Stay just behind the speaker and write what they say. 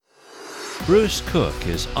Bruce Cook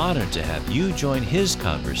is honored to have you join his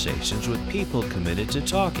conversations with people committed to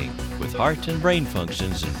talking, with heart and brain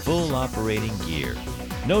functions in full operating gear.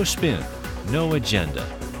 No spin, no agenda,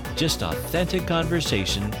 just authentic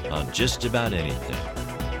conversation on just about anything.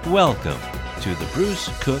 Welcome to the Bruce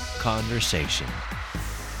Cook Conversation.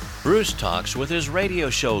 Bruce talks with his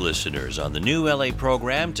radio show listeners on the new LA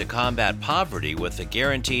program to combat poverty with a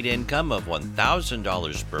guaranteed income of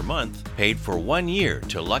 $1,000 per month, paid for 1 year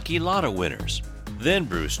to lucky lotto winners. Then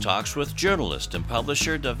Bruce talks with journalist and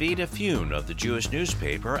publisher Dovid Efune of the Jewish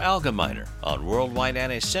newspaper Allgemeiner on worldwide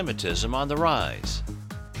anti-Semitism on the rise.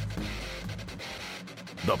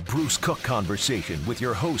 The Bruce Cook Conversation with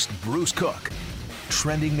your host, Bruce Cook.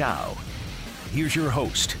 Trending now. Here's your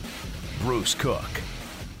host, Bruce Cook.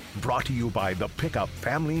 Brought to you by the Pickup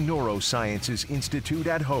Family Neurosciences Institute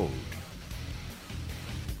at Hode.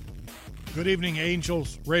 Good evening,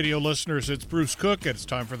 Angels radio listeners. It's Bruce Cook, and it's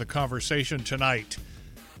time for the conversation tonight.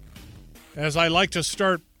 As I like to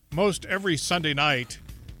start most every Sunday night,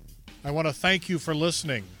 I want to thank you for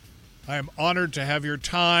listening. I am honored to have your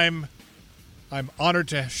time. I'm honored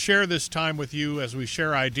to share this time with you as we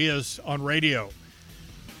share ideas on radio.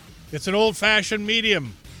 It's an old-fashioned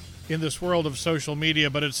medium in this world of social media,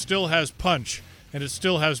 but it still has punch and it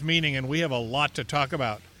still has meaning, and we have a lot to talk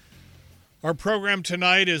about. Our program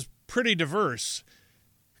tonight is pretty diverse.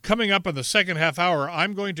 Coming up in the second half hour,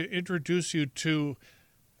 I'm going to introduce you to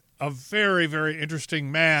a very, very interesting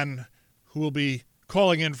man who will be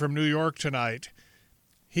calling in from New York tonight.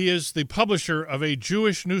 He is the publisher of a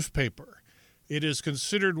Jewish newspaper. It is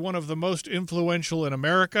considered one of the most influential in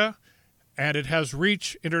America, and it has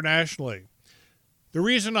reach internationally. The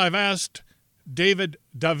reason I've asked David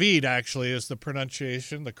is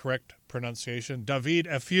the correct pronunciation, Dovid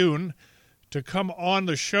Efune, to come on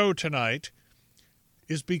the show tonight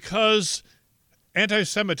is because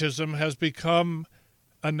anti-Semitism has become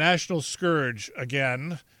a national scourge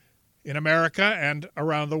again in America and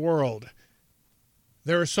around the world.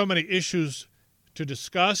 There are so many issues to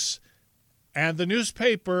discuss, and the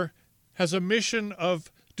newspaper has a mission of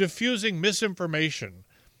diffusing misinformation,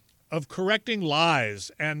 of correcting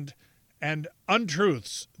lies and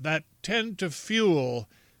untruths that tend to fuel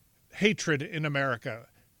hatred in America,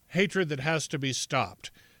 hatred that has to be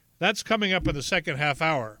stopped. That's coming up in the second half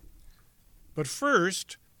hour. But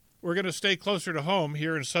first, we're going to stay closer to home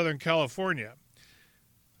here in Southern California.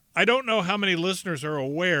 I don't know how many listeners are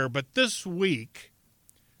aware, but this week,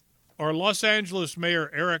 our Los Angeles Mayor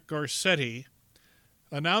Eric Garcetti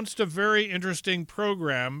announced a very interesting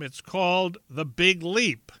program. It's called The Big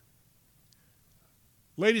Leap.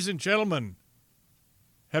 Ladies and gentlemen,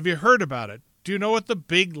 have you heard about it? Do you know what the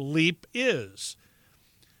Big Leap is?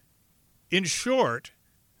 In short,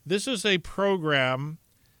 this is a program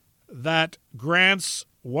that grants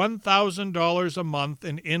 $1,000 a month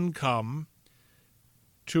in income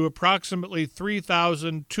to approximately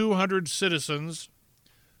 3,200 citizens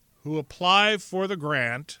who apply for the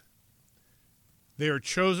grant. They are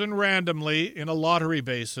chosen randomly in a lottery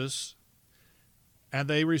basis, and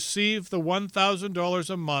they receive the $1,000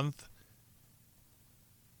 a month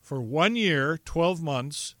for 1 year, 12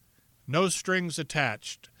 months, no strings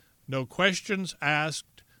attached, no questions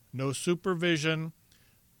asked, no supervision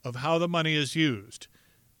of how the money is used.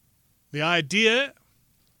 The idea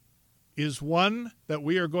is one that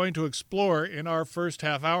we are going to explore in our first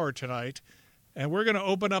half hour tonight, and we're going to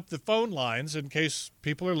open up the phone lines in case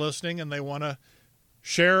people are listening and they want to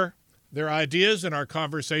share their ideas in our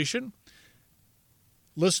conversation.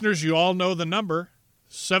 Listeners, you all know the number,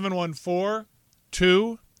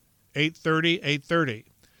 714-2-830-830,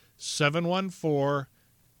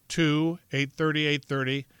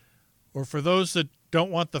 714-2-830-830, or for those that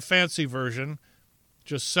don't want the fancy version,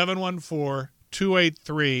 just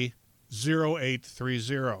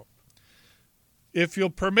 714-283-0830. If you'll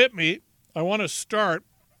permit me, I want to start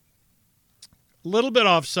a little bit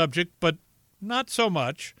off subject, but not so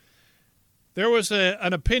much. There was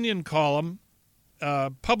an opinion column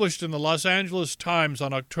published in the Los Angeles Times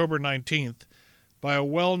on October 19th by a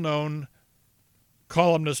well-known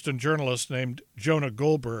columnist and journalist named Jonah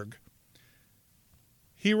Goldberg.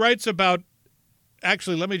 He writes about,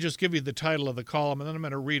 actually, let me just give you the title of the column, and then I'm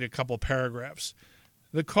going to read a couple paragraphs.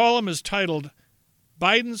 The column is titled,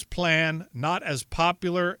 Biden's Plan Not as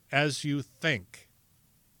Popular as You Think.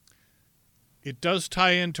 It does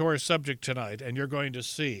tie into our subject tonight, and you're going to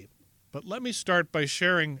see. But let me start by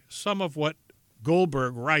sharing some of what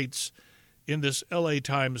Goldberg writes in this LA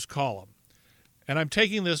Times column. And I'm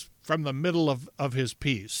taking this from the middle of his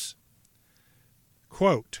piece.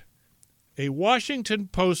 Quote, a Washington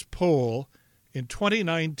Post poll in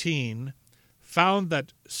 2019 found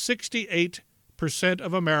that 68%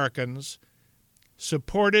 of Americans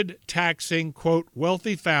supported taxing, quote,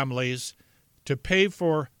 wealthy families to pay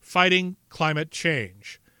for fighting climate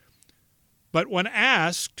change. But when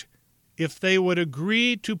asked if they would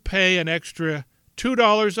agree to pay an extra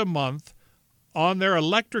 $2 a month on their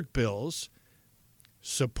electric bills,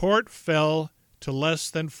 support fell to less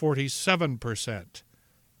than 47%.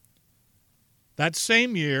 That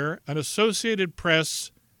same year, an Associated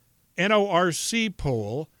Press NORC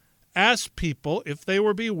poll asked people if they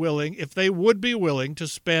would be willing to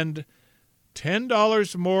spend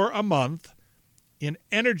 $10 more a month in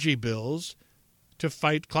energy bills to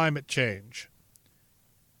fight climate change.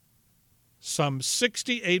 Some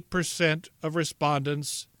 68% of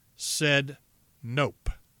respondents said nope.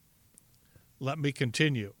 Let me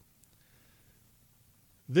continue.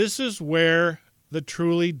 This is where the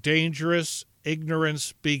truly dangerous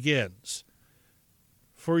ignorance begins.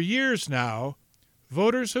 For years now,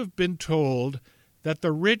 voters have been told that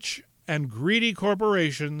the rich and greedy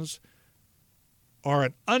corporations are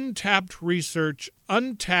an untapped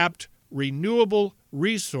renewable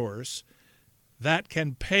resource that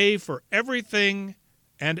can pay for everything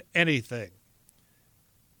and anything.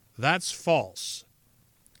 That's false.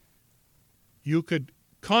 You could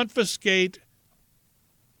confiscate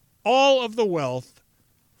all of the wealth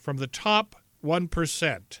from the top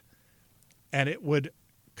 1%, and it wouldn't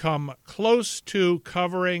come close to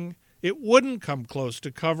covering the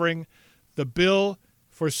bill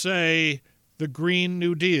for, say, the Green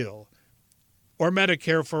New Deal or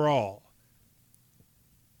Medicare for All.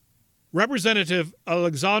 Representative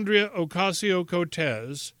Alexandria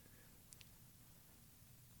Ocasio-Cortez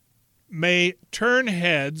may turn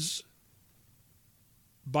heads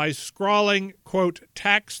by scrawling, quote,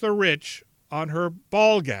 tax the rich on her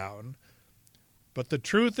ball gown, but the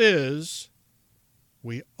truth is,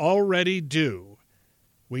 we already do.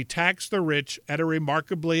 We tax the rich at a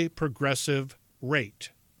remarkably progressive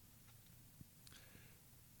rate.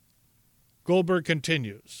 Goldberg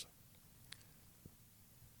continues,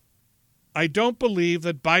 I don't believe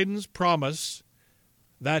that Biden's promise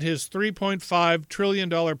that his $3.5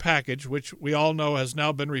 trillion package, which we all know has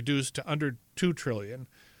now been reduced to under $2 trillion,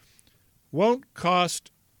 won't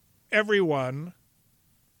cost everyone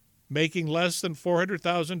making less than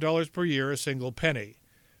 $400,000 per year a single penny.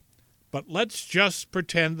 But let's just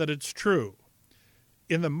pretend that it's true.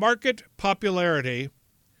 In the market popularity,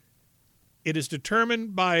 it is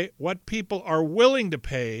determined by what people are willing to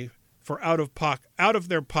pay for out of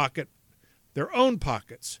their own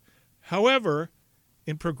pockets. However,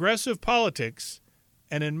 in progressive politics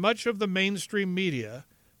and in much of the mainstream media,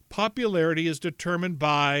 popularity is determined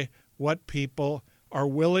by what people are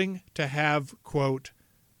willing to have, quote,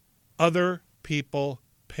 other people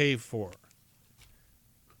pay for.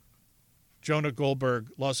 Jonah Goldberg,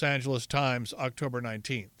 Los Angeles Times, October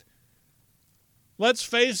 19th. Let's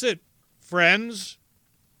face it, friends,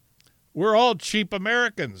 we're all cheap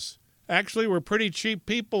Americans. Actually, we're pretty cheap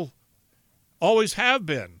people. Always have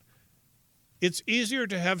been. It's easier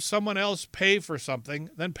to have someone else pay for something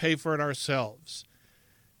than pay for it ourselves.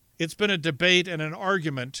 It's been a debate and an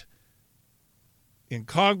argument in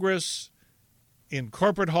Congress, in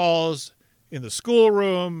corporate halls, in the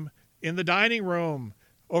schoolroom, in the dining room,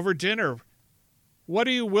 over dinner. What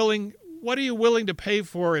are you willing to pay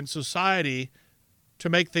for in society to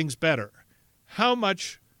make things better? How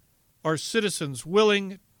much are citizens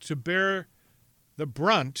willing to bear the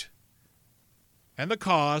brunt and the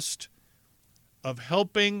cost of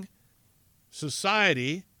helping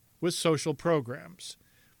society with social programs?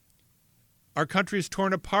 Our country is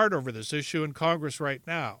torn apart over this issue in Congress right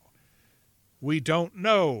now. We don't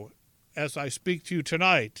know, as I speak to you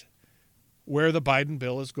tonight, where the Biden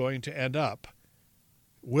bill is going to end up.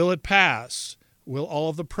 Will it pass? Will all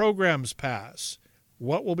of the programs pass?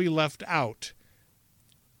 What will be left out?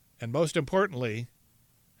 And most importantly,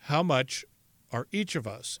 how much are each of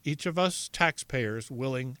us taxpayers,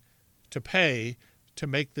 willing to pay to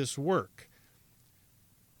make this work?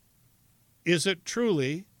 Is it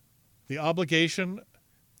truly the obligation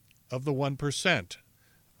of the 1%,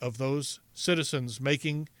 of those citizens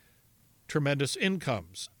making tremendous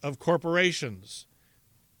incomes, of corporations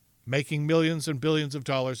making millions and billions of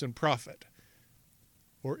dollars in profit?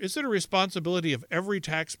 Or is it a responsibility of every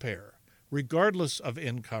taxpayer, regardless of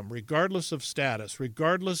income, regardless of status,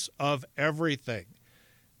 regardless of everything?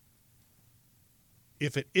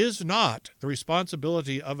 If it is not the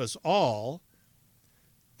responsibility of us all,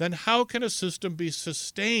 then how can a system be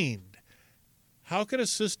sustained? How can a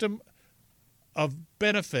system of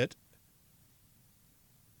benefit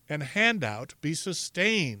and handout be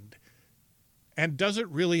sustained And does it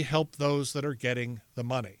really help those that are getting the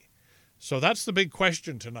money? So that's the big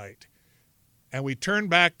question tonight. And we turn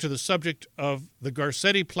back to the subject of the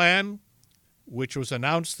Garcetti plan, which was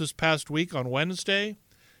announced this past week on Wednesday.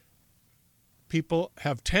 People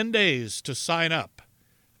have 10 days to sign up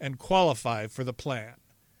and qualify for the plan.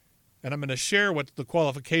 And I'm going to share what the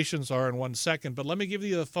qualifications are in 1 second, but let me give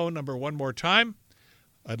you the phone number one more time.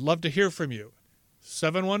 I'd love to hear from you.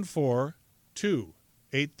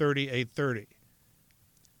 714-2-830-830.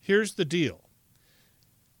 Here's the deal.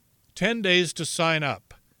 10 days to sign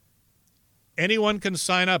up. Anyone can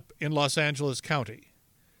sign up in Los Angeles County.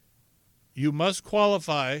 You must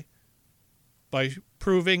qualify by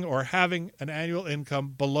proving or having an annual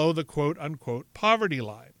income below the quote-unquote poverty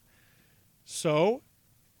line. So,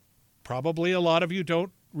 probably a lot of you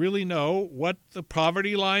don't really know what the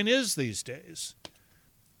poverty line is these days.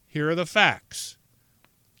 Here are the facts.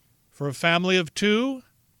 For a family of two,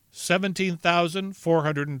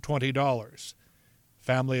 $17,420.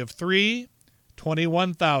 Family of three,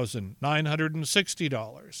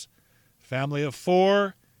 $21,960. Family of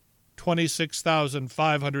four,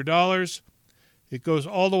 $26,500. It goes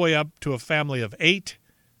all the way up to a family of eight,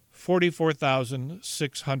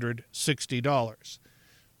 $44,660.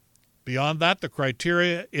 Beyond that, the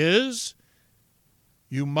criteria is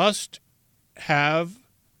you must have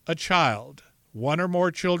a child, one or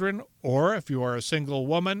more children, or if you are a single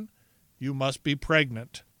woman, you must be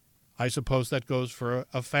pregnant. I suppose that goes for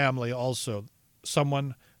a family also.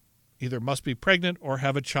 Someone either must be pregnant or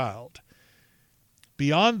have a child.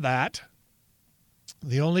 Beyond that,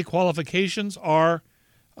 the only qualifications are,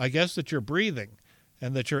 I guess, that you're breathing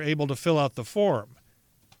and that you're able to fill out the form.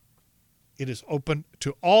 It is open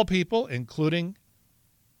to all people, including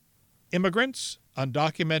immigrants,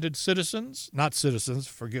 undocumented citizens,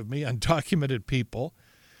 undocumented people,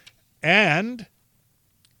 and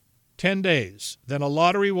 10 days. Then a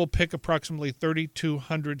lottery will pick approximately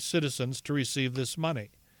 3,200 citizens to receive this money.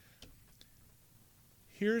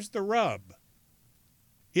 Here's the rub.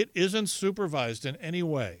 It isn't supervised in any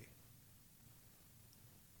way.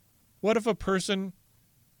 What if a person,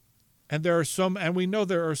 and we know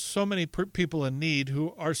there are so many people in need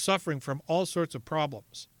who are suffering from all sorts of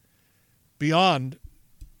problems beyond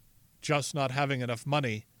just not having enough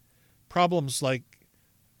money, problems like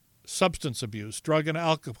substance abuse, drug and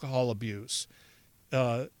alcohol abuse,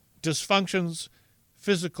 dysfunctions,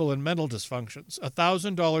 physical and mental dysfunctions,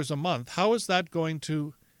 $1,000 a month. How is that going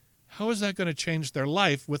to change their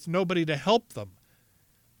life with nobody to help them?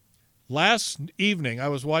 Last evening, I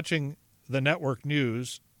was watching the network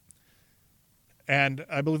news, and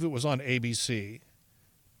I believe it was on ABC,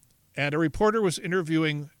 and a reporter was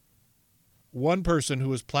interviewing one person who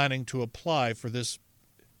was planning to apply for this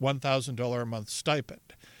 $1,000 a month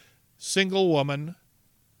stipend. Single woman,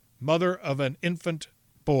 mother of an infant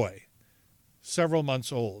boy, several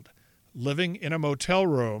months old, living in a motel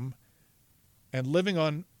room and living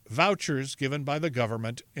on vouchers given by the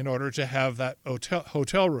government in order to have that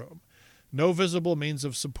hotel room. No visible means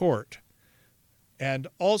of support. And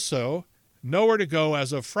also nowhere to go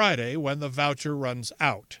as of Friday when the voucher runs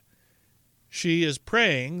out. She is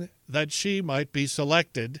praying that she might be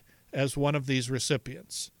selected as one of these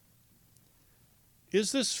recipients.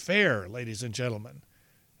 Is this fair, ladies and gentlemen?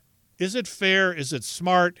 Is it fair? Is it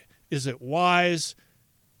smart? Is it wise?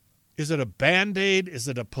 Is it a Band-Aid? Is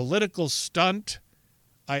it a political stunt?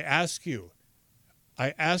 I ask you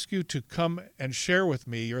to come and share with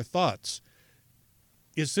me your thoughts.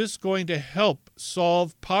 Is this going to help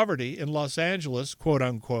solve poverty in Los Angeles, quote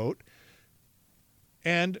unquote?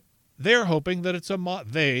 And they're hoping that it's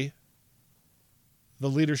the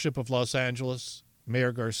leadership of Los Angeles,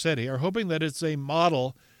 Mayor Garcetti, are hoping that it's a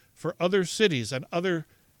model for other cities and other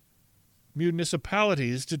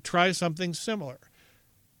municipalities to try something similar.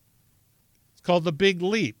 It's called the Big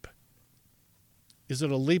Leap. Is it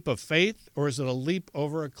a leap of faith or is it a leap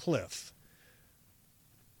over a cliff?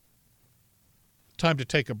 Time to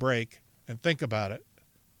take a break and think about it.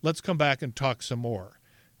 Let's come back and talk some more.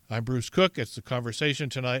 I'm Bruce Cook. It's The Conversation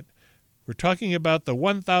tonight. We're talking about the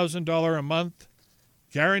 $1,000 a month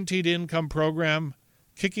guaranteed income program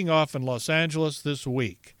kicking off in Los Angeles this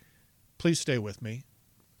week. Please stay with me.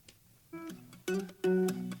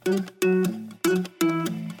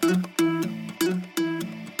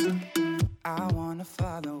 I wanna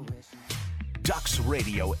follow it. Ducks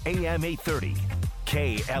Radio AM 830,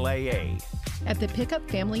 KLAA. At the Pickup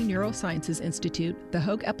Family Neurosciences Institute, the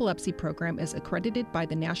Hoag Epilepsy Program is accredited by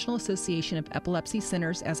the National Association of Epilepsy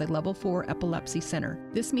Centers as a Level 4 epilepsy center.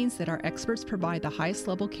 This means that our experts provide the highest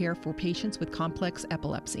level care for patients with complex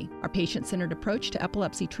epilepsy. Our patient-centered approach to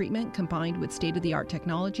epilepsy treatment combined with state-of-the-art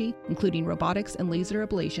technology, including robotics and laser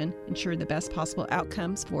ablation, ensure the best possible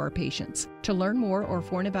outcomes for our patients. To learn more or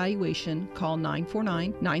for an evaluation, call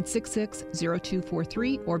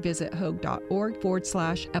 949-966-0243 or visit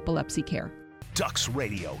hoag.org/epilepsy care. Ducks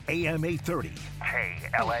Radio, AM 830,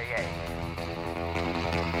 KLAA.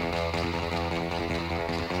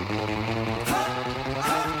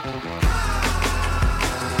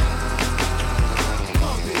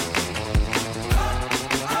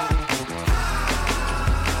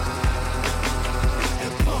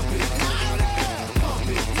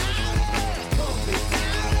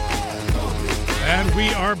 And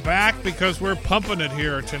we are back because we're pumping it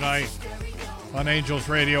here tonight on Angels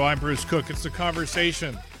Radio. I'm Bruce Cook. It's The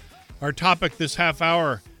Conversation. Our topic this half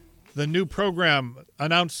hour, the new program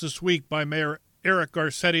announced this week by Mayor Eric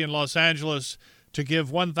Garcetti in Los Angeles to give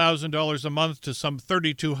 $1,000 a month to some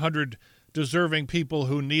 3,200 deserving people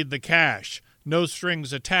who need the cash. No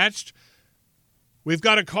strings attached. We've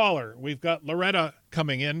got a caller. We've got Loretta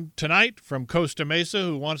coming in tonight from Costa Mesa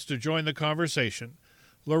who wants to join the conversation.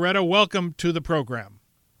 Loretta, welcome to the program.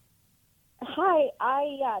 Hi,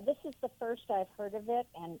 this is the first I've heard of it,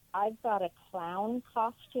 and I've got a clown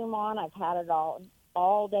costume on. I've had it all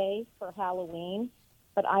day for Halloween,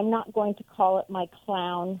 but I'm not going to call it my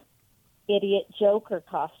clown idiot Joker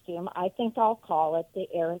costume. I think I'll call it the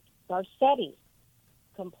Eric Garcetti,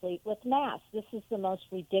 complete with mask. This is the most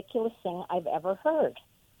ridiculous thing I've ever heard.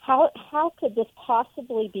 How could this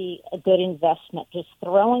possibly be a good investment, just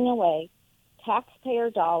throwing away taxpayer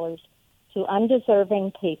dollars to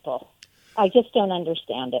undeserving people? I just don't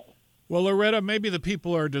understand it. Well, Loretta, maybe the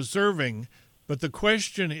people are deserving, but the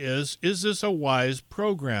question is this a wise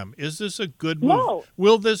program? Is this a good move? No.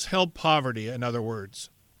 Will this help poverty, in other words?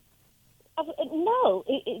 No.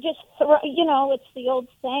 It just, it's the old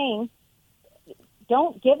saying,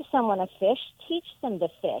 don't give someone a fish, teach them to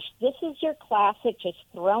fish. This is your classic just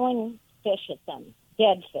throwing fish at them,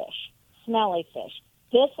 dead fish, smelly fish.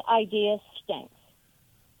 This idea stinks.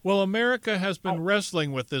 Well, America has been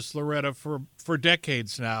wrestling with this, Loretta, for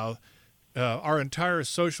decades now. Our entire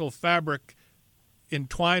social fabric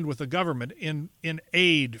entwined with the government in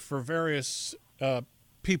aid for various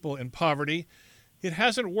people in poverty. It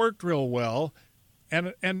hasn't worked real well,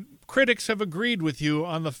 and critics have agreed with you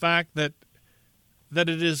on the fact that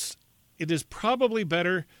it is probably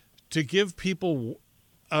better to give people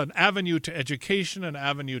an avenue to education, an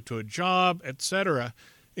avenue to a job, etc.,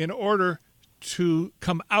 in order to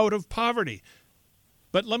come out of poverty.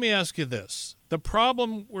 But let me ask you this. The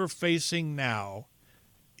problem we're facing now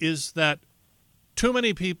is that too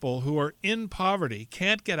many people who are in poverty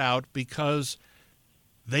can't get out because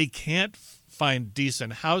they can't find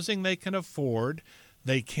decent housing they can afford.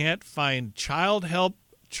 They can't find child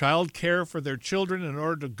care for their children in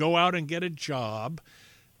order to go out and get a job.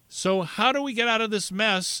 So how do we get out of this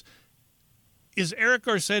mess? Is Eric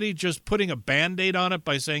Garcetti just putting a Band-Aid on it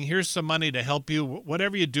by saying, here's some money to help you,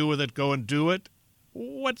 whatever you do with it, go and do it?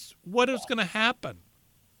 What is going to happen?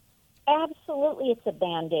 Absolutely, it's a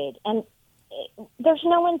Band-Aid. And there's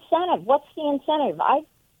no incentive. What's the incentive? I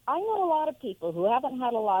know a lot of people who haven't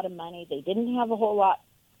had a lot of money. They didn't have a whole lot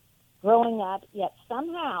growing up, yet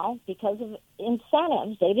somehow, because of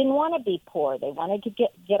incentives, they didn't want to be poor. They wanted to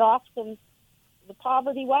get off the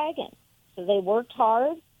poverty wagon. So they worked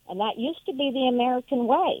hard. And that used to be the American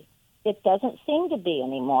way. It doesn't seem to be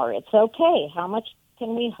anymore. It's okay. How much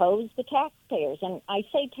can we hose the taxpayers? And I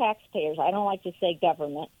say taxpayers. I don't like to say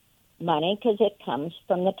government money because it comes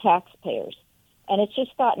from the taxpayers. And it's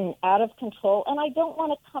just gotten out of control. And I don't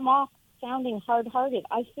want to come off sounding hard-hearted.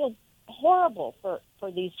 I feel horrible for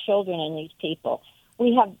these children and these people.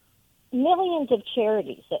 We have millions of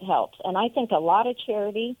charities that help. And I think a lot of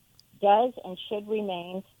charity does and should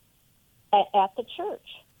remain at the church.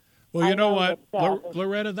 Well, you know what,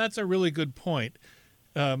 Loretta, that's a really good point.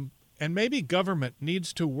 And maybe government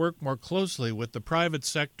needs to work more closely with the private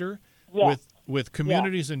sector, with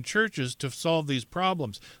communities and churches to solve these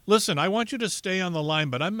problems. Listen, I want you to stay on the line,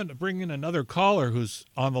 but I'm going to bring in another caller who's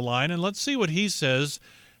on the line, and let's see what he says,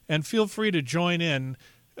 and feel free to join in.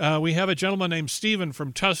 We have a gentleman named Stephen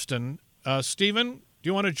from Tustin. Stephen, do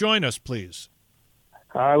you want to join us, please?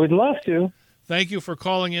 I would love to. Thank you for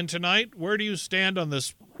calling in tonight. Where do you stand on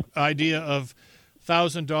this idea of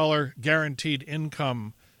 $1,000 guaranteed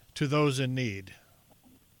income to those in need?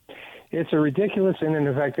 It's a ridiculous and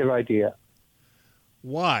ineffective idea.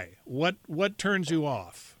 Why? What turns you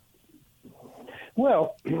off?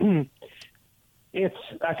 Well, I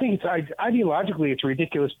think ideologically it's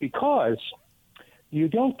ridiculous because you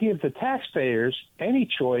don't give the taxpayers any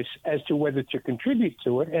choice as to whether to contribute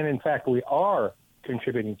to it, and in fact we are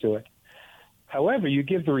contributing to it. However, you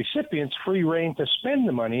give the recipients free rein to spend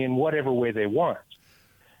the money in whatever way they want,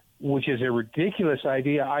 which is a ridiculous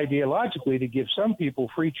idea ideologically to give some people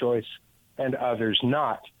free choice and others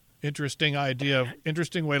not. Interesting idea,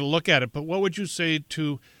 interesting way to look at it. But what would you say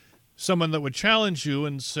to someone that would challenge you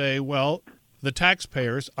and say, well, the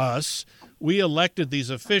taxpayers, us, we elected these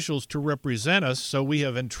officials to represent us, so we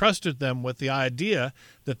have entrusted them with the idea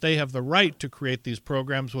that they have the right to create these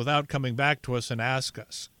programs without coming back to us and ask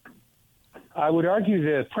us? I would argue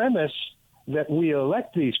the premise that we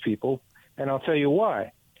elect these people, and I'll tell you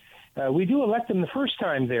why. We do elect them the first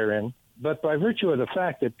time they're in, but by virtue of the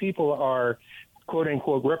fact that people are,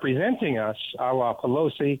 quote-unquote, representing us, a la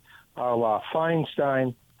Pelosi, a la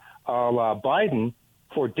Feinstein, a la Biden,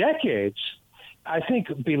 for decades, I think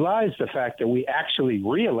belies the fact that we actually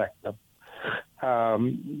reelect them.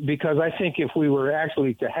 Because I think if we were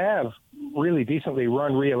actually to have really decently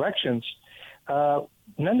run reelections,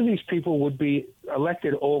 none of these people would be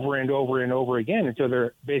elected over and over and over again until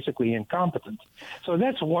they're basically incompetent. So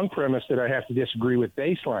that's one premise that I have to disagree with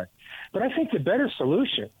baseline. But I think the better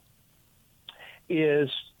solution is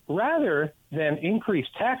rather than increase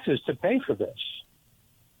taxes to pay for this,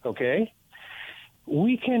 okay,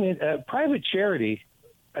 we can, private charity,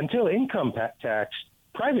 until income tax,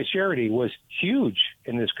 private charity was huge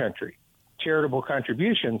in this country. Charitable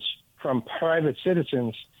contributions from private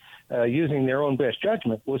citizens using their own best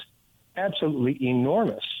judgment was absolutely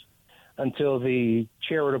enormous until the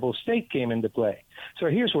charitable state came into play. So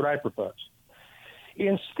here's what I propose.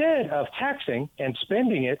 Instead of taxing and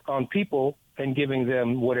spending it on people and giving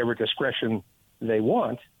them whatever discretion they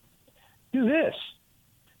want, do this.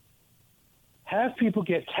 Have people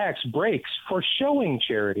get tax breaks for showing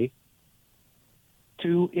charity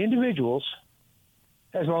to individuals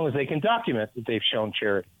as long as they can document that they've shown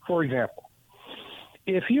charity. For example,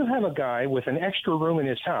 if you have a guy with an extra room in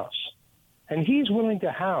his house and he's willing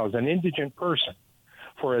to house an indigent person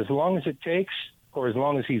for as long as it takes or as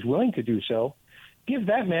long as he's willing to do so, give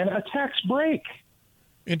that man a tax break.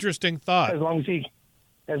 Interesting thought. As long as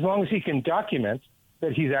he can document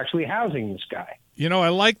that he's actually housing this guy. You know, I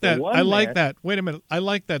like that. That. Wait a minute. I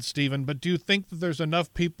like that, Stephen. But do you think that there's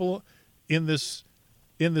enough people in this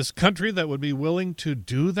country that would be willing to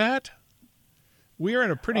do that? We are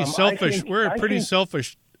in a pretty selfish. We're a pretty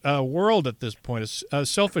selfish world at this point. A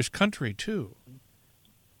selfish country too.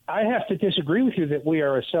 I have to disagree with you that we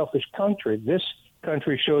are a selfish country. This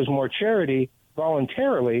country shows more charity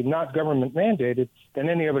voluntarily, not government mandated, than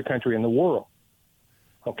any other country in the world.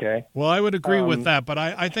 Okay. Well, I would agree with that, but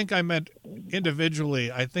I think I meant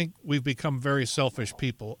individually. I think we've become very selfish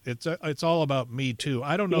people. It's all about me too.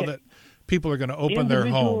 I don't know that people are going to open their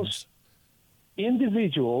homes.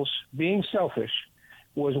 Individuals being selfish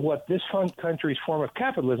was what this country's form of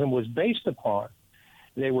capitalism was based upon.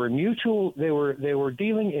 They were mutual. They were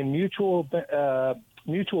dealing in mutual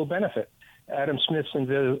benefit. Adam Smith's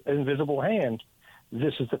invisible hand.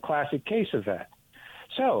 This is the classic case of that.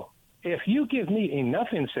 So, if you give me enough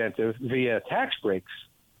incentive via tax breaks,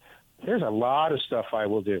 there's a lot of stuff I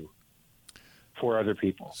will do for other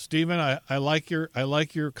people. Stephen, I like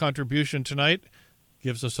your contribution tonight.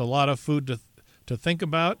 Gives us a lot of food to think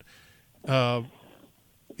about.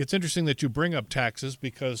 It's interesting that you bring up taxes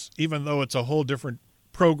because even though it's a whole different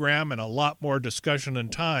program and a lot more discussion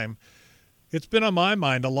and time, it's been on my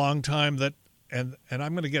mind a long time that, and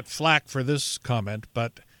I'm going to get flack for this comment,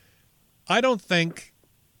 but I don't think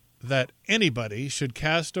that anybody should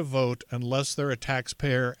cast a vote unless they're a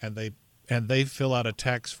taxpayer and they fill out a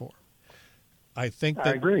tax form. I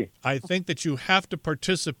agree. I think that you have to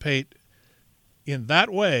participate in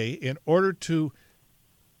that way in order to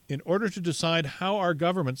decide how our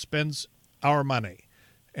government spends our money.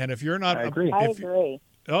 And if you're not, I agree.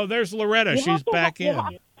 Oh, there's Loretta. She's back in.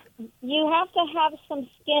 You have to have some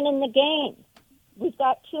skin in the game. We've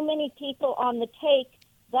got too many people on the take.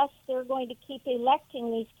 Thus, they're going to keep electing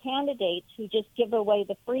these candidates who just give away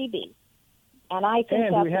the freebies. And I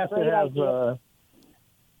think that's we have a great to have idea.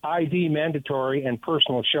 ID mandatory and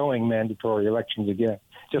personal showing mandatory elections again,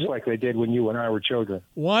 just like they did when you and I were children.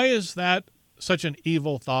 Why is that such an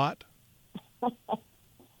evil thought?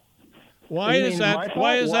 Why is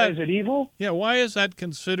it evil? Yeah, why is that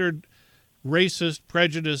considered racist,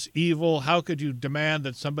 prejudice, evil? How could you demand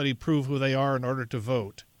that somebody prove who they are in order to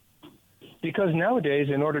vote? Because nowadays,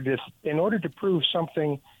 in order to prove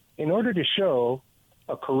something, in order to show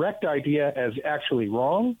a correct idea as actually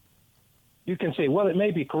wrong, you can say, well, it may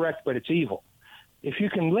be correct, but it's evil. if you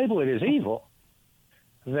can label it as evil,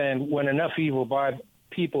 then when enough people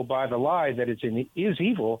buy the lie that is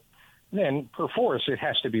evil, then perforce it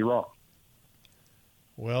has to be wrong.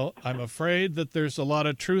 Well, I'm afraid that there's a lot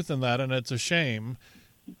of truth in that, and it's a shame.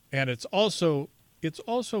 And it's also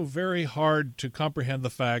very hard to comprehend the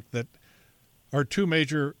fact that our two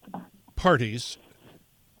major parties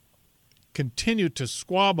continue to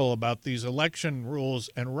squabble about these election rules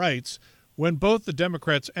and rights when both the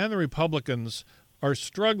Democrats and the Republicans are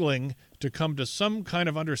struggling to come to some kind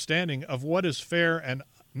of understanding of what is fair and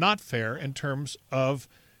not fair in terms of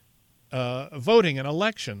voting in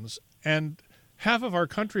elections. And half of our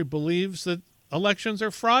country believes that elections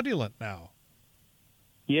are fraudulent now.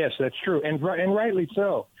 Yes, that's true, and rightly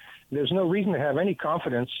so. There's no reason to have any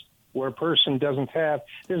confidence where a person doesn't have.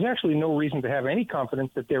 There's actually no reason to have any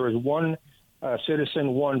confidence that there is one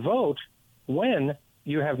citizen, one vote, when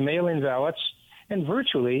you have mail-in ballots, and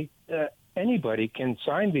virtually anybody can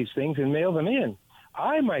sign these things and mail them in.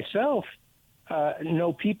 I myself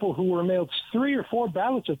know people who were mailed 3 or 4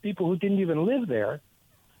 ballots of people who didn't even live there,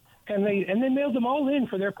 and they mailed them all in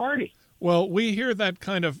for their party. Well, we hear that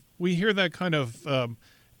kind of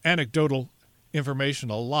anecdotal information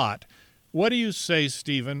a lot. What do you say,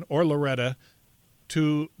 Stephen or Loretta,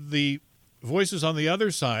 to the voices on the other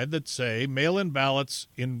side that say mail-in ballots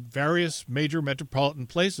in various major metropolitan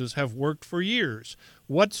places have worked for years?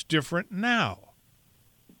 What's different now?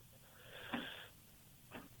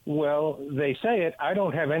 Well, they say it. I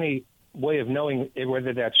don't have any way of knowing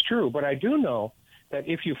whether that's true, but I do know that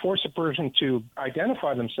if you force a person to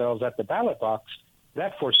identify themselves at the ballot box,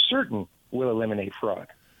 that for certain will eliminate fraud.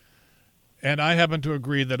 And I happen to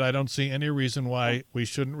agree that I don't see any reason why we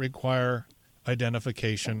shouldn't require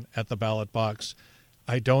identification at the ballot box.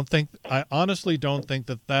 I honestly don't think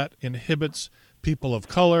that inhibits people of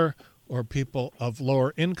color or people of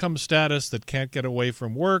lower income status that can't get away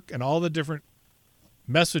from work and all the different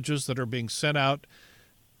messages that are being sent out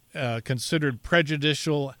considered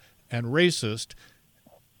prejudicial and racist.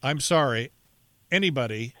 I'm sorry,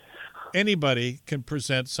 anybody can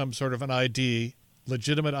present some sort of an ID,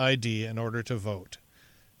 legitimate ID, in order to vote.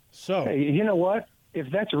 So, hey, you know what? If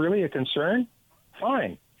that's really a concern,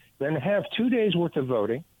 fine. Then have 2 days worth of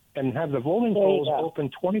voting and have the voting polls open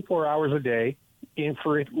 24 hours a day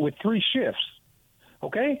with 3 shifts.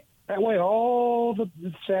 Okay? That way all the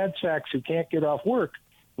sad sacks who can't get off work,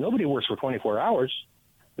 nobody works for 24 hours.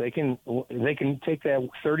 They can take that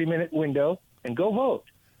 30-minute window and go vote.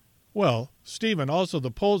 Well, Stephen, also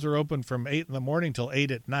the polls are open from 8 in the morning till 8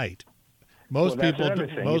 at night. Most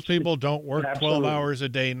people don't work 12 hours a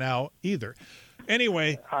day now either.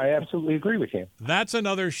 Anyway, I absolutely agree with you. That's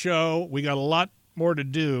another show. We got a lot more to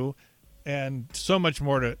do and so much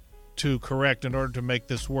more to correct in order to make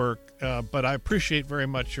this work. But I appreciate very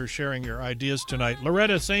much your sharing your ideas tonight.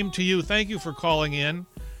 Loretta, same to you. Thank you for calling in.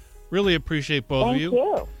 Really appreciate both of you. Thank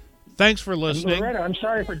you. Thanks for listening. Loretta, I'm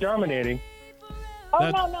sorry for dominating. Oh,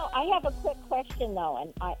 no. I have a quick question, though.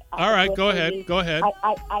 And all right, go ahead. Go ahead.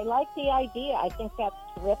 I like the idea. I think that's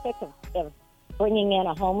terrific of bringing in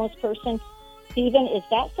a homeless person. Stephen, is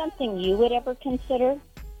that something you would ever consider?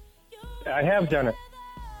 I have done it.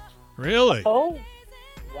 Really? Oh,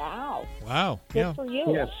 wow. Wow. Good for you.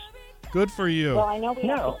 Yes. Good for you. Well, I know we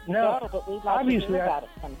have to go, but we'd like to hear about it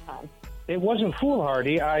sometime. It wasn't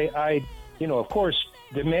foolhardy. I of course,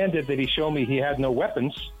 demanded that he show me he had no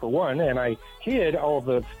weapons, for one, and I hid all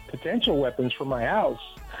the potential weapons from my house.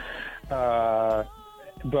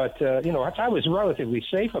 But I was relatively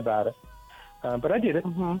safe about it. But I did it.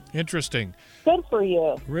 Mm-hmm. Interesting. Good for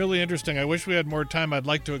you. Really interesting. I wish we had more time. I'd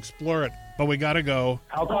like to explore it, but we got to go.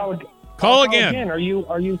 I'll call Call again. Are you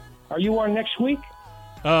on next week?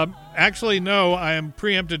 Actually, no. I am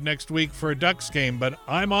preempted next week for a Ducks game, but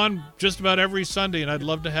I'm on just about every Sunday, and I'd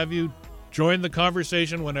love to have you join the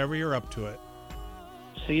conversation whenever you're up to it.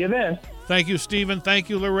 See you then. Thank you, Stephen. Thank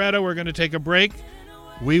you, Loretta. We're going to take a break.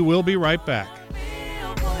 We will be right back.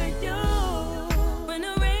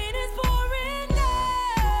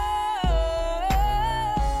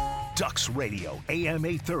 Ducks Radio, AM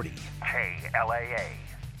 830, KLAA.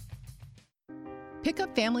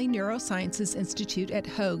 Pickup Family Neurosciences Institute at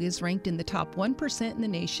Hoag is ranked in the top 1% in the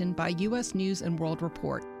nation by U.S. News & World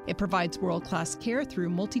Report. It provides world-class care through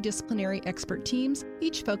multidisciplinary expert teams,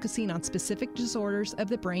 each focusing on specific disorders of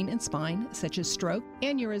the brain and spine, such as stroke,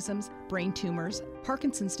 aneurysms, brain tumors,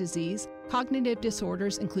 Parkinson's disease, cognitive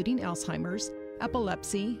disorders including Alzheimer's,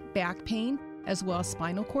 epilepsy, back pain, as well as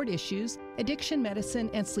spinal cord issues, addiction medicine,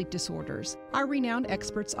 and sleep disorders. Our renowned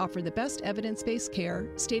experts offer the best evidence-based care,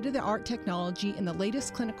 state-of-the-art technology, and the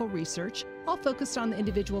latest clinical research, all focused on the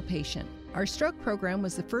individual patient. Our stroke program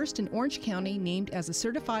was the first in Orange County named as a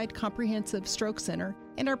certified comprehensive stroke center,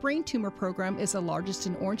 and our brain tumor program is the largest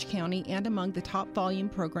in Orange County and among the top volume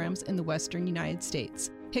programs in the western United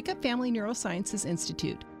States. Pickup Family Neurosciences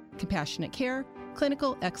Institute. Compassionate care,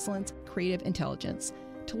 clinical excellence, creative intelligence.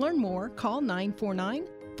 To learn more, call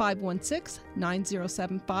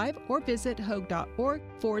 949-516-9075 or visit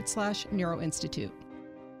hoag.org/neuroinstitute.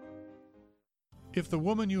 If the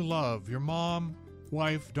woman you love, your mom,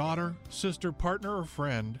 wife, daughter, sister, partner, or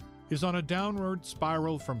friend, is on a downward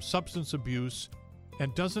spiral from substance abuse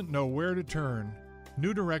and doesn't know where to turn,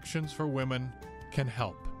 New Directions for Women can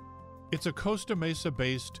help. It's a Costa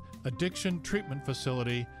Mesa-based addiction treatment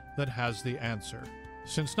facility that has the answer.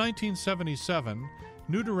 Since 1977,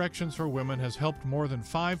 New Directions for Women has helped more than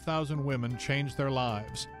 5,000 women change their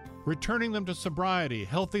lives, returning them to sobriety,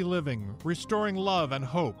 healthy living, restoring love and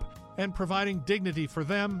hope, and providing dignity for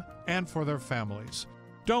them and for their families.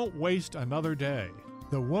 Don't waste another day.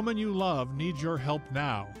 The woman you love needs your help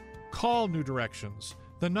now. Call New Directions.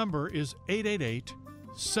 The number is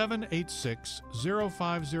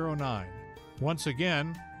 888-786-0509. Once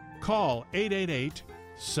again, call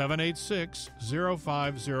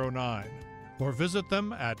 888-786-0509 or visit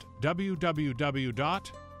them at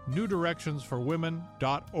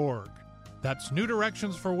www.newdirectionsforwomen.org. That's New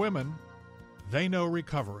Directions for Women. They know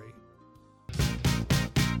recovery.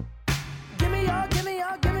 Give me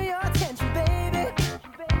your attention, baby.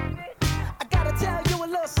 I gotta tell you a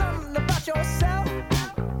little something about yourself.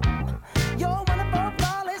 You're wonderful,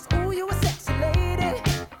 flawless, ooh, you a sexy lady.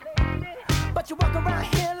 But you walk around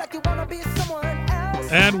here like you wanna be someone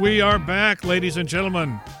else. And we are back, ladies and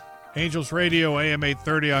gentlemen. Angels Radio, AM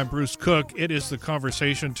 830, I'm Bruce Cook. It is The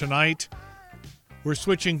Conversation tonight. We're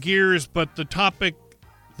switching gears, but the topic,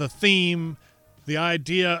 the theme, the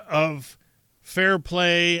idea of fair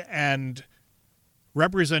play and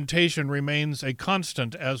representation remains a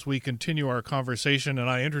constant as we continue our conversation, and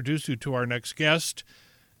I introduce you to our next guest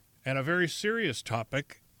and a very serious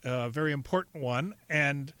topic, a very important one.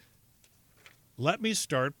 And let me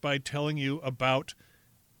start by telling you about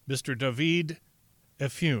Mr. Dovid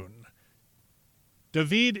Efune.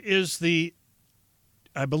 Dovid is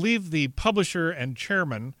I believe, the publisher and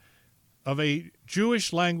chairman of a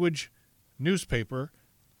Jewish language newspaper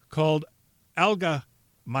called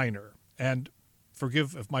Allgemeiner. And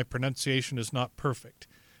forgive if my pronunciation is not perfect.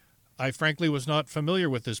 I frankly was not familiar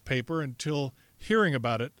with this paper until hearing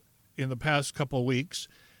about it in the past couple weeks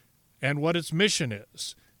and what its mission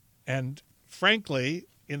is. And frankly,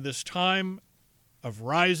 in this time of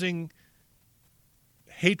rising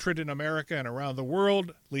hatred in America and around the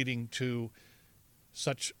world, leading to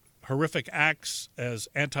such horrific acts as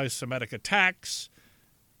anti-Semitic attacks,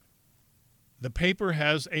 the paper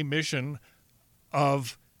has a mission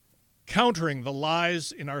of countering the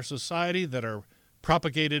lies in our society that are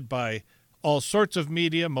propagated by all sorts of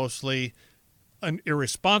media, mostly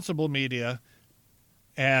irresponsible media.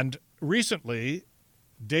 And recently,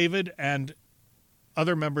 David and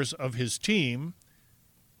other members of his team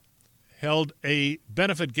held a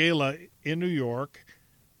benefit gala in New York.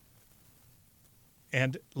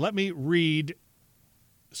 And let me read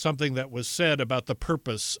something that was said about the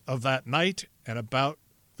purpose of that night and about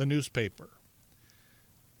the newspaper.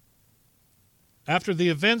 After the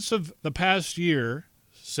events of the past year,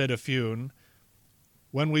 said Efune,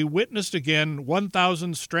 when we witnessed again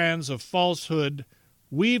 1,000 strands of falsehood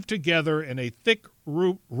weaved together in a thick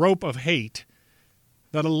rope of hate,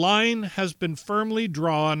 that a line has been firmly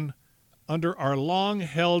drawn under our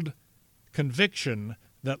long-held conviction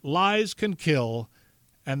that lies can kill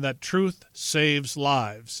and that truth saves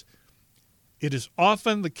lives. It is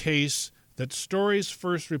often the case that stories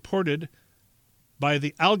first reported by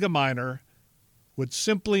the Allgemeiner would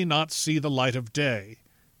simply not see the light of day,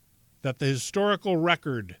 that the historical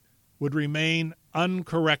record would remain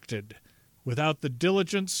uncorrected without the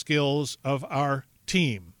diligent skills of our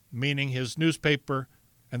team, meaning his newspaper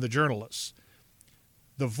and the journalists.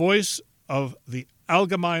 The voice of the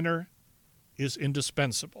Allgemeiner is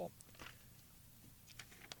indispensable.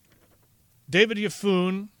 Dovid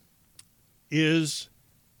Efune is,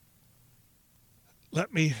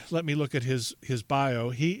 let me look at his bio.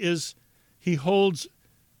 He holds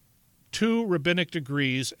 2 rabbinic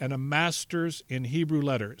degrees and a master's in Hebrew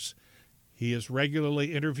letters. He is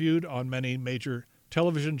regularly interviewed on many major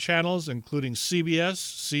television channels, including CBS,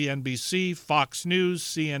 CNBC, Fox News,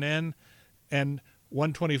 CNN, and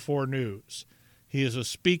 124 News. He is a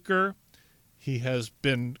speaker. He has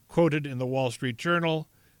been quoted in the Wall Street Journal,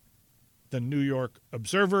 the New York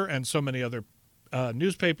Observer, and so many other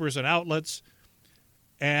newspapers and outlets.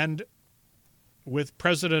 And with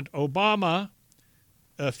President Obama,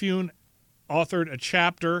 Efune authored a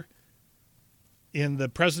chapter in the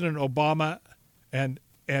President Obama and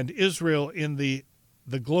Israel in the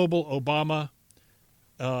Global Obama,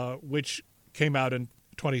 which came out in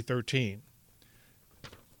 2013.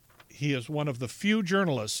 He is one of the few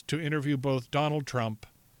journalists to interview both Donald Trump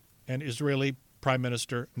and Israeli Prime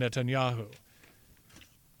Minister Netanyahu.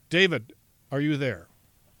 David, are you there?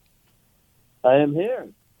 I am here.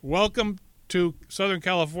 Welcome to Southern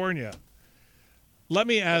California. Let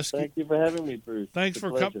me ask Thank you for having me, Bruce. Thanks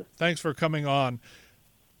for coming on.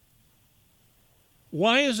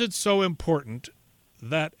 Why is it so important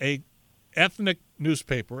that a ethnic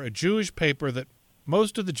newspaper, a Jewish paper that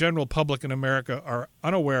most of the general public in America are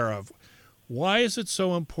unaware of, why is it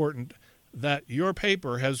so important that your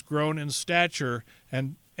paper has grown in stature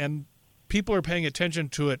and people are paying attention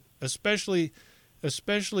to it, especially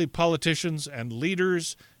politicians and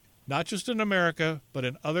leaders, not just in America, but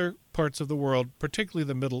in other parts of the world, particularly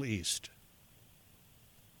the Middle East?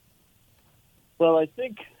 Well, I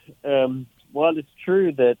think while it's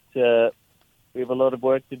true that we have a lot of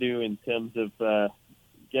work to do in terms of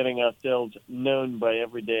getting ourselves known by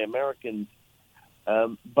everyday Americans,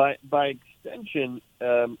 by extension,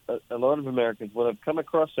 a lot of Americans will have come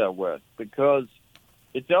across our work because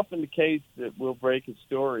it's often the case that we'll break a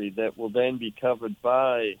story that will then be covered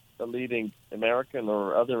by a leading American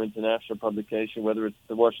or other international publication, whether it's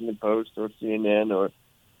the Washington Post or CNN or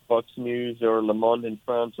Fox News or Le Monde in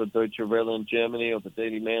France or Deutsche Welle in Germany or the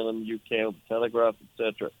Daily Mail in the UK or the Telegraph,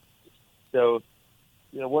 etc. So,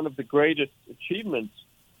 one of the greatest achievements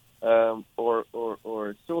or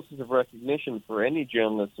sources of recognition for any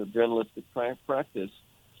journalist or journalistic practice,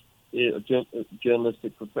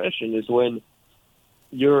 journalistic profession, is when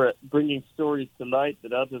you're bringing stories to light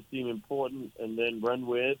that others deem important and then run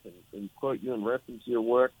with and quote you and reference your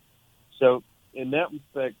work. So in that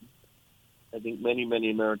respect, I think many,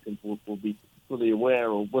 many Americans will be fully aware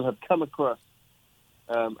or will have come across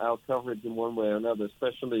our coverage in one way or another,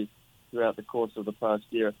 especially throughout the course of the past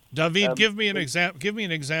year. David, give me an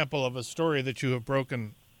example of a story that you have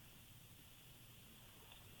broken.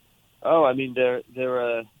 Oh, I mean, there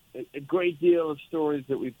are a great deal of stories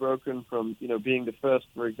that we've broken from, being the first,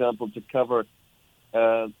 for example, to cover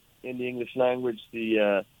in the English language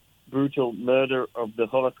the brutal murder of the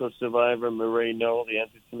Holocaust survivor Mireille Knoll, the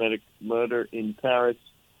anti-Semitic murder in Paris,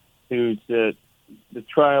 the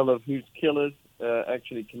trial of whose killers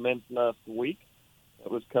actually commenced last week.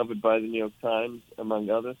 That was covered by the New York Times, among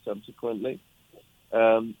others, subsequently.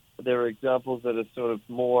 There are examples that are sort of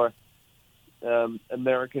more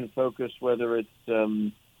American-focused, whether it's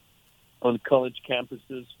on college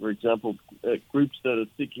campuses, for example, groups that are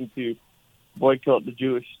seeking to boycott the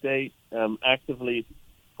Jewish state, actively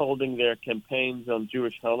holding their campaigns on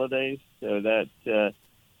Jewish holidays so that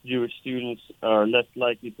Jewish students are less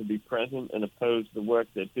likely to be present and oppose the work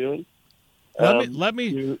they're doing. Let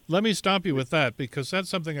me stop you with that, because that's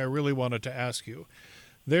something I really wanted to ask you.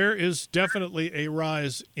 There is definitely a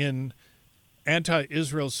rise in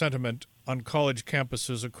anti-Israel sentiment on college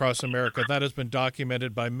campuses across America. That has been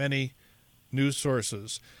documented by many news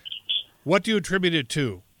sources. What do you attribute it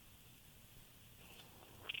to?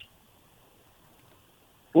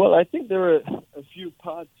 Well, I think there are a few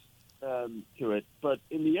parts to it, but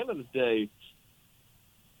in the end of the day,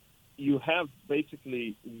 you have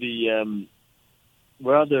basically the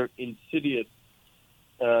rather insidious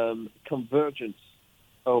convergence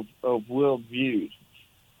of worldviews.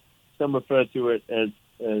 Some refer to it as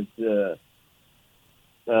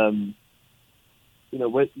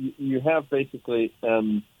what you have basically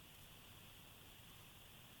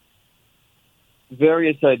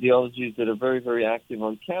various ideologies that are very, very active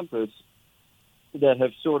on campus that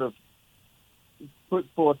have sort of put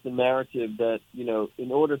forth the narrative that,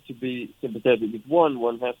 in order to be sympathetic with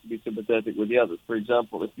one has to be sympathetic with the other. For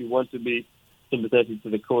example, if you want to be sympathetic to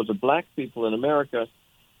the cause of black people in America,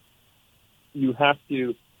 you have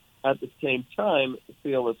to, at the same time,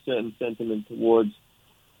 feel a certain sentiment towards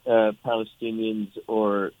Palestinians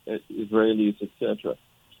or Israelis, etc.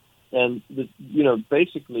 And,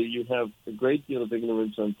 basically you have a great deal of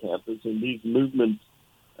ignorance on campus, and these movements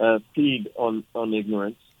feed on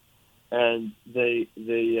ignorance. And they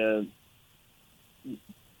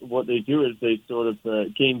what they do is they sort of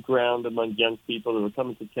gain ground among young people who are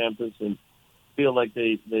coming to campus and feel like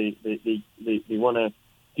they want to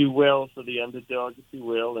do well for the underdog, if you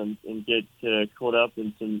will, and get caught up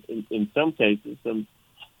in some cases some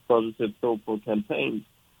positive, thoughtful campaigns.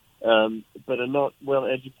 but are not well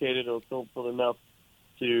educated or thoughtful enough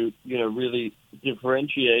to, really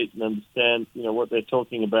differentiate and understand, what they're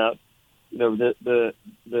talking about. The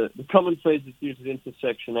common phrase that's used is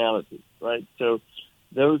intersectionality, right? So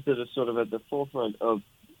those that are sort of at the forefront of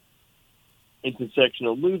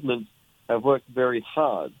intersectional movements have worked very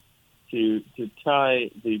hard to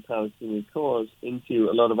tie the Palestinian cause into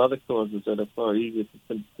a lot of other causes that are far easier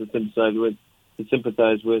to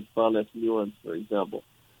sympathize with, far less nuanced, for example.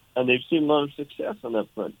 And they've seen a lot of success on that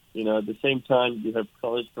front. At the same time, you have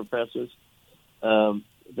college professors that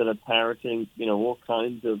are parroting, all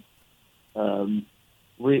kinds of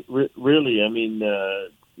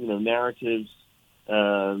narratives,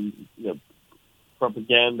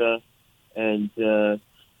 propaganda, and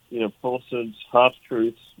falsehoods,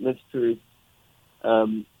 half-truths, mistruths.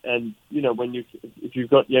 If you've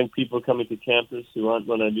got young people coming to campus who aren't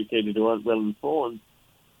well educated, who aren't well informed,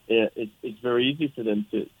 it's very easy for them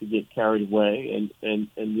to get carried away and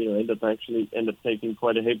end up taking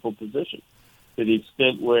quite a hateful position, to the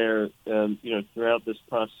extent where throughout this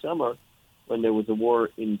past summer, when there was a war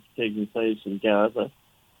taking place in Gaza,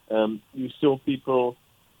 you saw people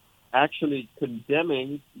actually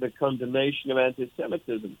condemning the condemnation of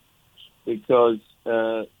anti-Semitism, because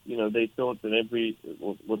they thought that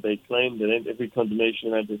they claimed that every condemnation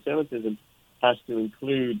of anti-Semitism has to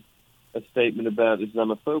include a statement about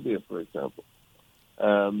Islamophobia, for example.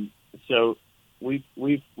 So we've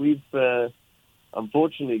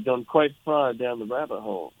unfortunately gone quite far down the rabbit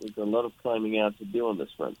hole. We've got a lot of climbing out to do on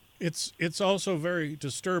this front. It's also very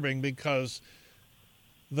disturbing because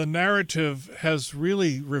the narrative has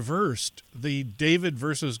really reversed. The David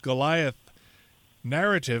versus Goliath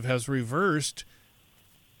narrative has reversed.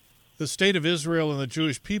 The state of Israel and the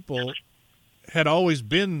Jewish people had always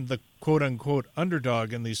been the quote-unquote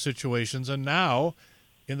underdog in these situations, and now,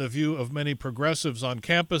 in the view of many progressives on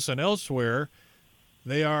campus and elsewhere,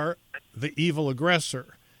 they are the evil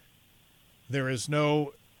aggressor. There is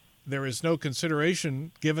no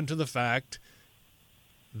consideration given to the fact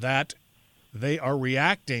that they are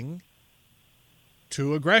reacting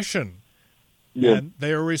to aggression, and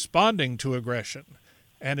they are responding to aggression,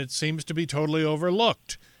 and it seems to be totally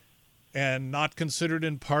overlooked and not considered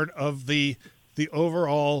in part of the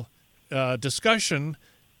overall discussion,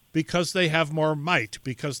 because they have more might,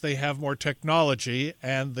 because they have more technology,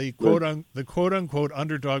 and the quote unquote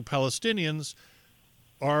underdog Palestinians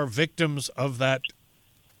are victims of that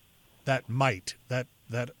might.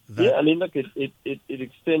 Yeah, I mean, look, it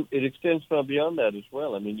extends far beyond that as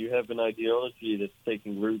well. I mean, you have an ideology that's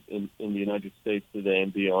taking root in the United States today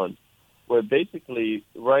and beyond, where basically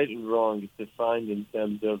right and wrong is defined in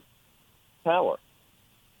terms of power.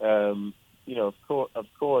 Of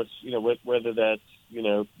course, whether that's,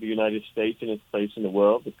 the United States and its place in the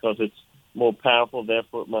world because it's more powerful,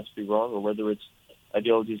 therefore it must be wrong, or whether it's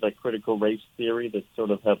ideologies like critical race theory that sort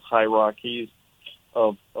of have hierarchies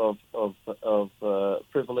of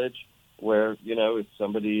privilege, where, if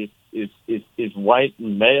somebody is white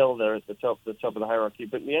and male, they're at the top of the hierarchy.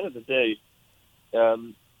 But at the end of the day,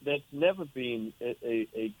 that's never been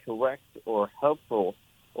a correct or helpful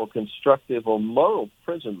or constructive or moral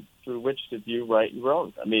prism through which to view right and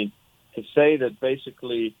wrong. I mean, to say that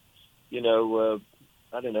basically, a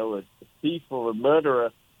thief or a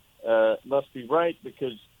murderer must be right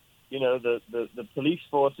because, the police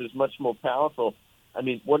force is much more powerful. I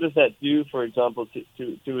mean, what does that do, for example,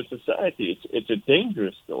 to a society? It's a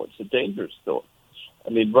dangerous thought. It's a dangerous thought. I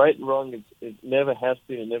mean, right and wrong, it never has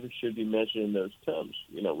been and never should be measured in those terms.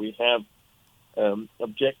 We have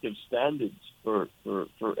objective standards for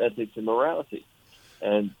ethics and morality.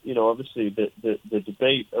 And, obviously the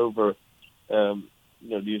debate over, the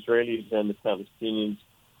Israelis and the Palestinians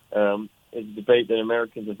is a debate that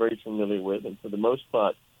Americans are very familiar with. And for the most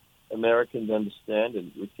part, Americans understand,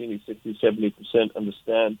 and routinely 60-70%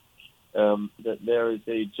 understand that there is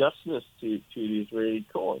a justness to the Israeli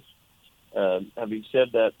cause. Having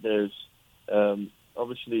said that, there's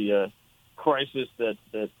obviously a crisis that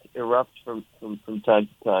erupts from time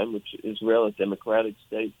to time, which Israel, a democratic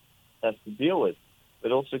state, has to deal with.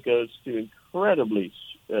 It also goes to incredibly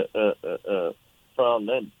far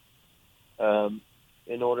length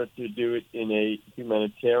in order to do it in a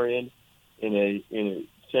humanitarian, in a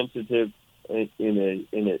sensitive, in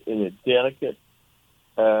a delicate,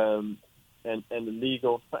 and a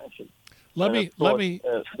legal fashion.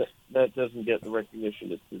 That doesn't get the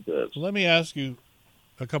recognition it deserves. Let me ask you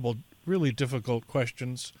a couple really difficult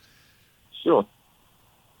questions. Sure.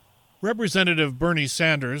 Representative Bernie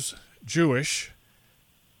Sanders, Jewish,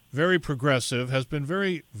 very progressive, has been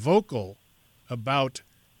very vocal about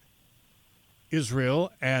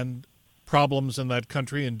Israel and problems in that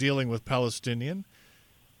country in dealing with the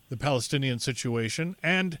Palestinian situation,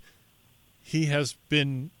 and he has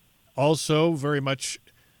been also very much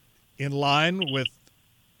in line with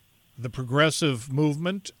the progressive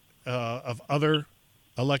movement of other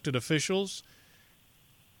elected officials.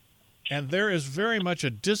 And there is very much a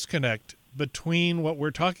disconnect between what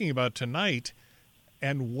we're talking about tonight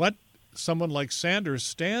and what someone like Sanders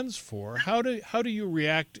stands for. How do you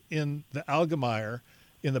react in the Allgemeine,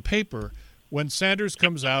 in the paper, when Sanders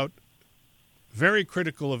comes out very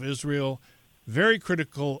critical of Israel, very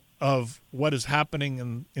critical of what is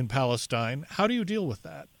happening in Palestine? How do you deal with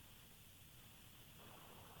that?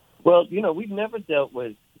 Well, we've never dealt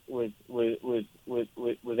with anything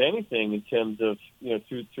in terms of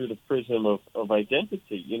through the prism of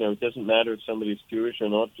identity. It doesn't matter if somebody's Jewish or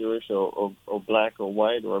not Jewish, or black or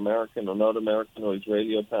white, or American or not American, or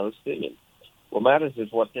Israeli or Palestinian. What matters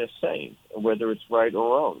is what they're saying, and whether it's right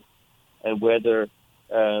or wrong, and whether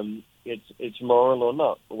it's moral or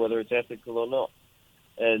not, or whether it's ethical or not.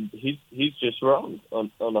 And he's just wrong on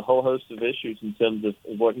a whole host of issues in terms of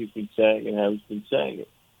what he's been saying and how he's been saying it.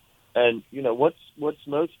 And what's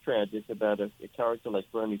most tragic about a character like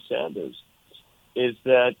Bernie Sanders is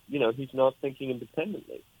that he's not thinking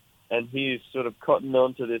independently, and he's sort of cotton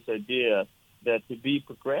on to this idea that to be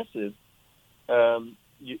progressive,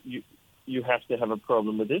 you have to have a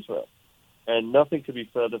problem with Israel, and nothing could be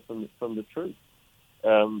further from the truth.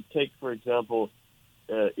 Take, for example,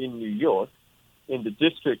 in New York, in the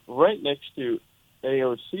district right next to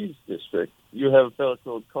AOC's district, you have a fellow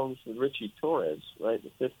called Congressman Richie Torres, right,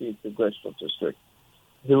 the 15th Congressional District,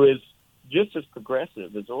 who is just as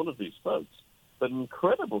progressive as all of these folks, but an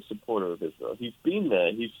incredible supporter of Israel. He's been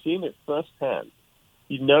there. He's seen it firsthand.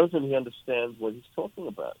 He knows and he understands what he's talking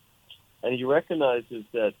about. And he recognizes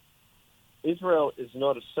that Israel is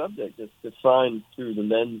not a subject that's defined through the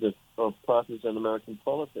lens of partisan American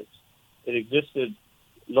politics. It existed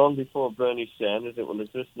long before Bernie Sanders. It will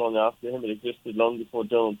exist long after him. It existed long before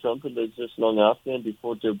Donald Trump. It will exist long after him.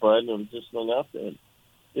 Before Joe Biden, it will exist long after him.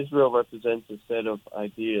 Israel represents a set of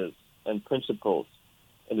ideas and principles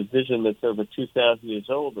and a vision that's over 2,000 years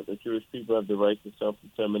old, that the Jewish people have the right to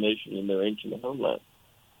self-determination in their ancient homeland.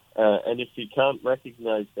 And if you can't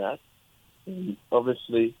recognize that,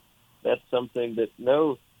 obviously that's something that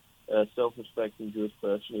no self-respecting Jewish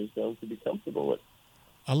person is going to be comfortable with.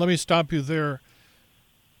 Let me stop you there,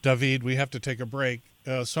 Dovid. We have to take a break.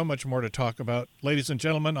 So much more to talk about. Ladies and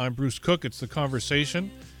gentlemen, I'm Bruce Cook. It's The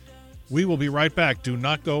Conversation. We will be right back. Do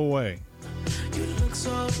not go away. You look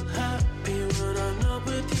so happy when I'm not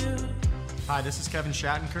with you. Hi, this is Kevin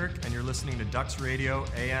Shattenkirk, and you're listening to Ducks Radio,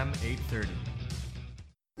 AM 830.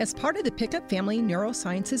 As part of the Pickup Family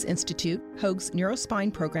Neurosciences Institute, Hoag's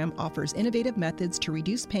Neurospine program offers innovative methods to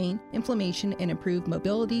reduce pain, inflammation, and improve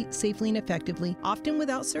mobility safely and effectively, often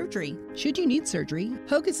without surgery. Should you need surgery,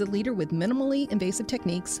 Hoag is a leader with minimally invasive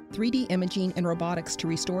techniques, 3D imaging, and robotics to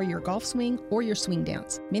restore your golf swing or your swing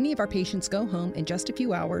dance. Many of our patients go home in just a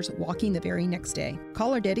few hours, walking the very next day.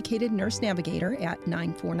 Call our dedicated nurse navigator at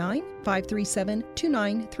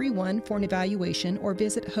 949-537-2931 for an evaluation, or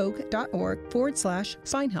visit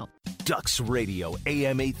hoag.org/spine health. Ducks Radio,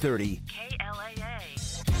 AM 830. KLAA.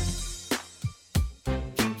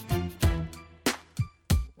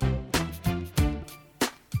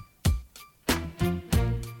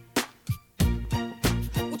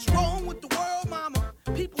 What's wrong with the world, mama?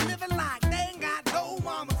 People living like they ain't got no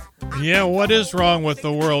mamas. Yeah, what is wrong with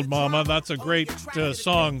the world, Mama? That's a great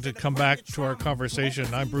song to come back to our conversation.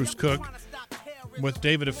 I'm Bruce Cook with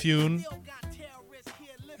Dovid Efune.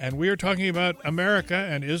 And we are talking about America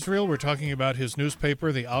and Israel. We're talking about his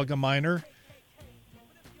newspaper, the Allgemeiner.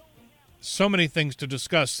 So many things to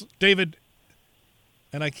discuss. David,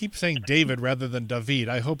 and I keep saying David rather than David.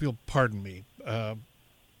 I hope you'll pardon me. I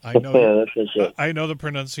know I know the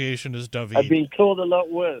pronunciation is David. I've been told a lot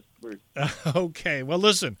worse, Bruce. Okay. Well,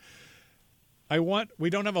 listen. We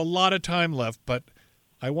don't have a lot of time left, but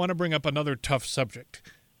I want to bring up another tough subject.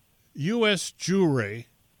 U.S. Jewry,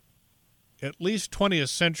 at least 20th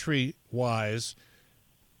century-wise,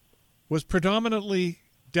 was predominantly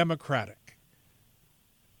Democratic.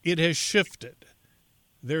 It has shifted.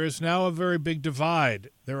 There is now a very big divide.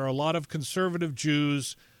 There are a lot of conservative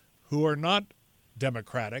Jews who are not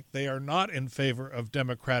Democratic. They are not in favor of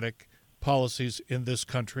democratic policies in this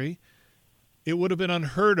country. It would have been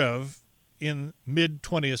unheard of in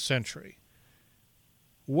mid-20th century.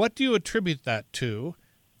 What do you attribute that to?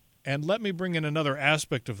 And let me bring in another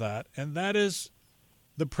aspect of that, and that is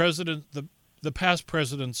the past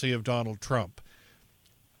presidency of Donald Trump.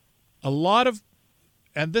 A lot of,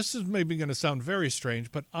 and this is maybe going to sound very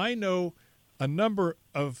strange, but I know a number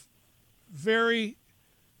of very,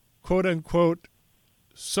 quote-unquote,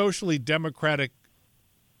 socially democratic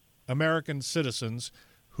American citizens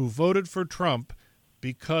who voted for Trump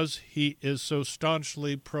because he is so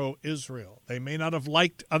staunchly pro-Israel. They may not have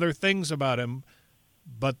liked other things about him,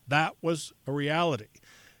 but that was a reality.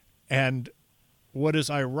 And what is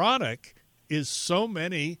ironic is so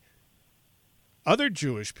many other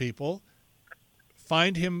Jewish people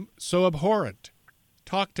find him so abhorrent.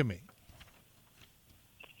 Talk to me.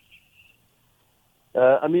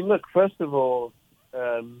 I mean, look, first of all,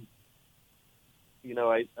 I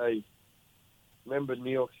remember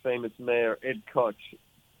New York's famous mayor, Ed Koch,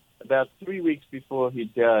 about 3 weeks before he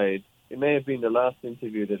died. It may have been the last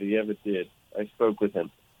interview that he ever did. I spoke with him.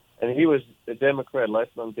 And he was a Democrat,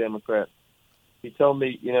 lifelong Democrat. He told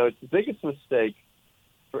me, it's the biggest mistake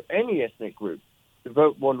for any ethnic group to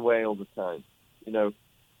vote one way all the time.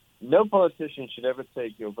 No politician should ever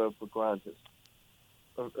take your vote for granted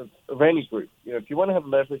of any group. If you want to have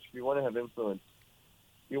leverage, if you want to have influence,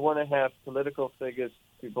 you want to have political figures,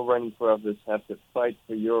 people running for office have to fight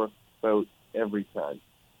for your vote every time.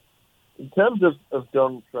 In terms of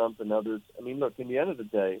Donald Trump and others, I mean, look, in the end of the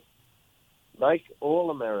day, like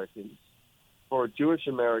all Americans, for Jewish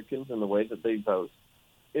Americans and the way that they vote,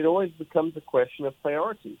 it always becomes a question of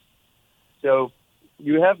priorities. So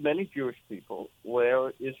you have many Jewish people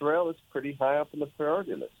where Israel is pretty high up on the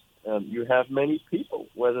priority list. You have many people,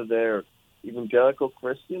 whether they're evangelical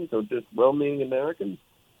Christians or just well-meaning Americans,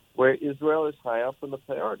 where Israel is high up on the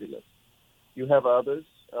priority list. You have other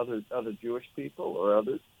Jewish people or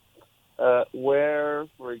others where,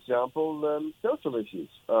 for example, social issues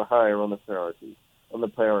are higher on the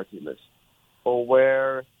priority list, or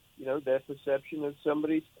where their perception of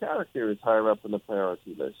somebody's character is higher up on the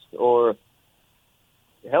priority list, or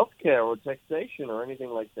healthcare or taxation or anything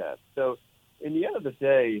like that. So, in the end of the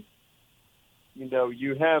day,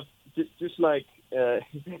 you have just like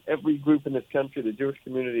every group in this country, the Jewish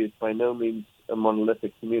community is by no means a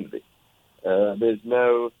monolithic community. There's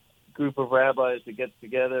no group of rabbis that gets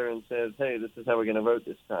together and says, hey, this is how we're going to vote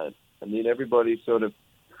this time. I mean, everybody sort of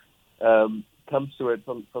comes to it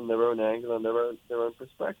from their own angle and their own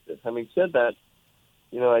perspective. Having said that,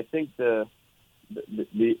 I think the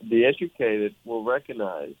educated will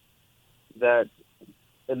recognize that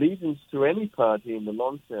allegiance to any party in the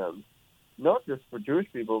long term, not just for Jewish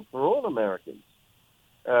people, for all Americans,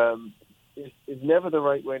 is never the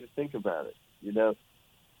right way to think about it.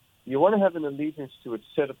 You want to have an allegiance to a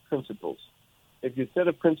set of principles. If your set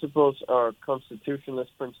of principles are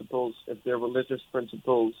constitutionalist principles, if they're religious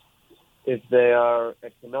principles, if they are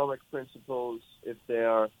economic principles, if they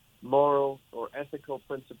are moral or ethical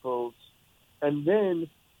principles, and then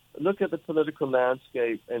look at the political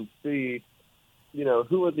landscape and see,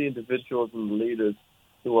 who are the individuals and the leaders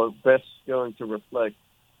who are best going to reflect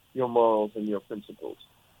your morals and your principles.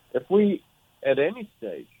 If we, at any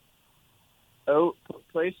stage,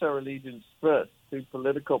 place our allegiance first to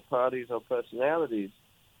political parties or personalities,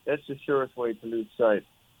 that's the surest way to lose sight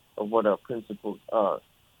of what our principles are.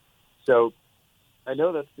 So I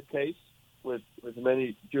know that's the case with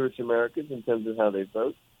many Jewish Americans in terms of how they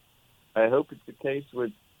vote. I hope it's the case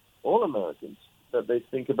with all Americans, that they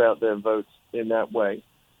think about their votes in that way.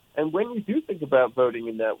 And when you do think about voting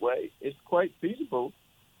in that way, it's quite feasible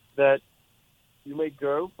that you may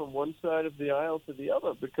go from one side of the aisle to the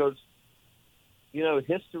other because,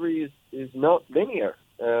 history is not linear.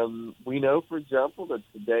 We know, for example, that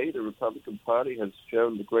today the Republican Party has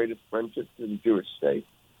shown the greatest friendship to the Jewish state.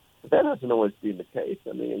 But that hasn't always been the case.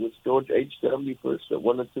 I mean, it was George H.W. Bush that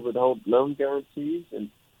wanted to withhold loan guarantees, and,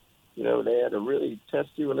 they had a really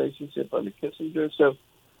testy relationship under Kissinger. So,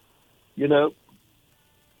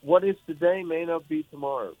 what is today may not be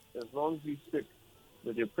tomorrow. As long as you stick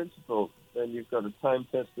with your principles, then you've got a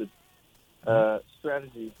time-tested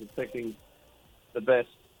strategy for picking the best.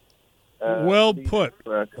 Well put.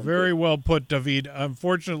 Very well put, Dovid.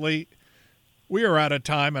 Unfortunately, we are out of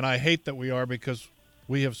time, and I hate that we are because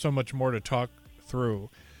we have so much more to talk through.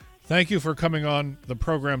 Thank you for coming on the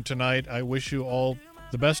program tonight. I wish you all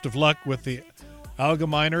the best of luck with the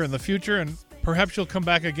Allgemeiner in the future, and perhaps you'll come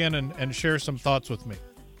back again and share some thoughts with me.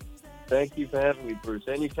 Thank you for having me, Bruce.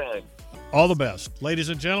 Anytime. All the best. Ladies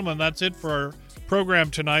and gentlemen, that's it for our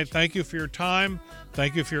program tonight. Thank you for your time.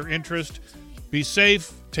 Thank you for your interest. Be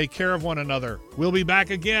safe. Take care of one another. We'll be back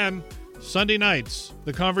again Sunday nights.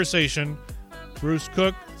 The Conversation. Bruce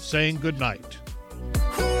Cook saying good night.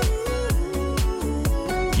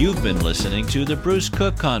 You've been listening to The Bruce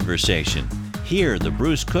Cook Conversation. Hear The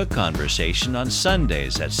Bruce Cook Conversation on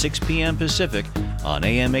Sundays at 6 p.m. Pacific on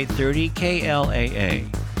AM 830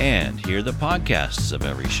 KLAA. And hear the podcasts of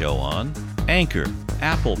every show on Anchor,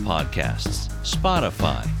 Apple Podcasts,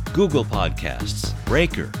 Spotify, Google Podcasts,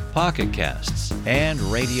 Breaker, Pocket Casts, and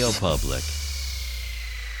Radio Public.